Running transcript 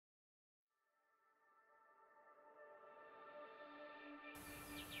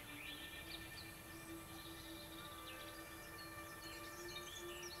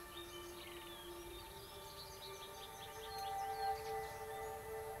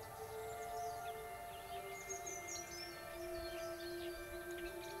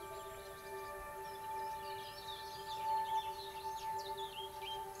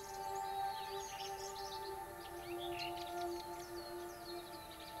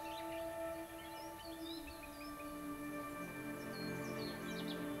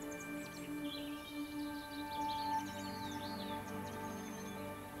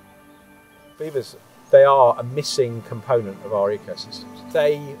Beavers, they are a missing component of our ecosystems.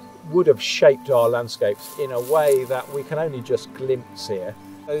 They would have shaped our landscapes in a way that we can only just glimpse here.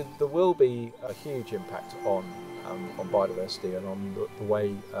 So there will be a huge impact on biodiversity and on the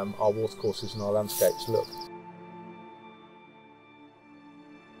way our watercourses and our landscapes look.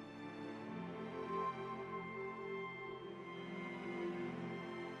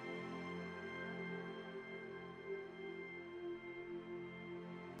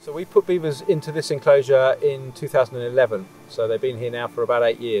 So we put beavers into this enclosure in 2011, so they've been here now for about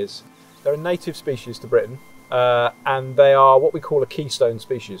 8 years. They're a native species to Britain, and they are what we call a keystone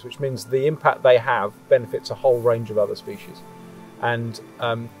species, which means the impact they have benefits a whole range of other species. And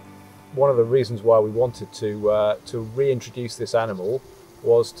one of the reasons why we wanted to reintroduce this animal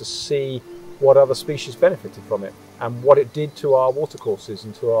was to see what other species benefited from it and what it did to our watercourses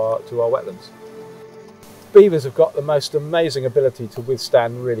and to our wetlands. Beavers have got the most amazing ability to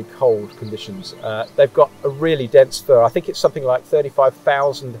withstand really cold conditions. They've got a really dense fur. I think it's something like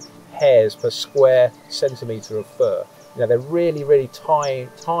 35,000 hairs per square centimetre of fur. You know, they're really, really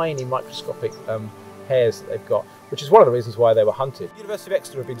tiny microscopic hairs that they've got, which is one of the reasons why they were hunted. The University of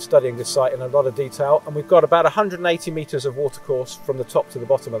Exeter have been studying this site in a lot of detail, and we've got about 180 metres of watercourse from the top to the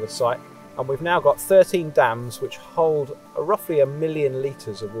bottom of the site, and we've now got 13 dams which hold roughly 1 million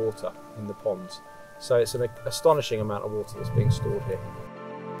litres of water in the ponds. So it's an astonishing amount of water that's being stored here.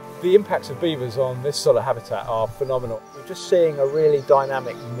 The impacts of beavers on this sort of habitat are phenomenal. We're just seeing a really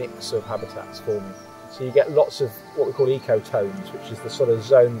dynamic mix of habitats forming. So you get lots of what we call ecotones, which is the sort of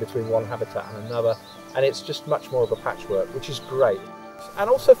zone between one habitat and another, and it's just much more of a patchwork, which is great. And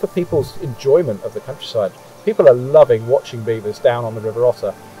also for people's enjoyment of the countryside. People are loving watching beavers down on the River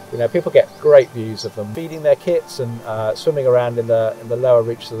Otter. You know, people get great views of them feeding their kits and swimming around in the lower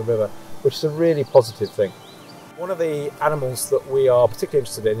reaches of the river, which is a really positive thing. One of the animals that we are particularly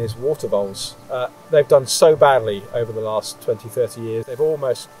interested in is water voles. They've done so badly over the last 20-30 years. They've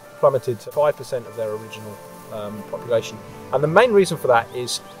almost plummeted to 5% of their original population. And the main reason for that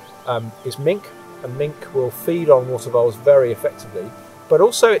is mink, and mink will feed on water voles very effectively, but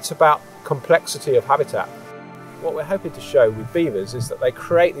also it's about complexity of habitat. What we're hoping to show with beavers is that they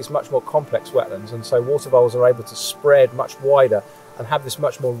create these much more complex wetlands, and so water voles are able to spread much wider and have this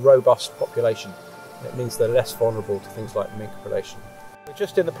much more robust population. It means they're less vulnerable to things like mink predation. We're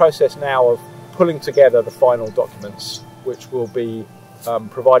just in the process now of pulling together the final documents, which will be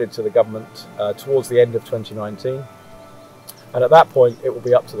provided to the government towards the end of 2019. And at that point, it will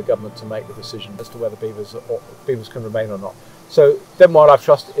be up to the government to make the decision as to whether beavers can remain or not. So Devon Wildlife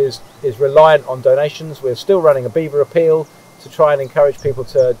Trust is reliant on donations. We're still running a beaver appeal to try and encourage people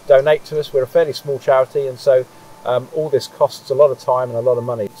to donate to us. We're a fairly small charity, and so all this costs a lot of time and a lot of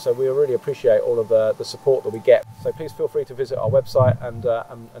money. So we really appreciate all of the support that we get. So please feel free to visit our website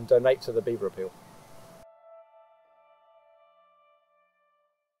and donate to the Beaver Appeal.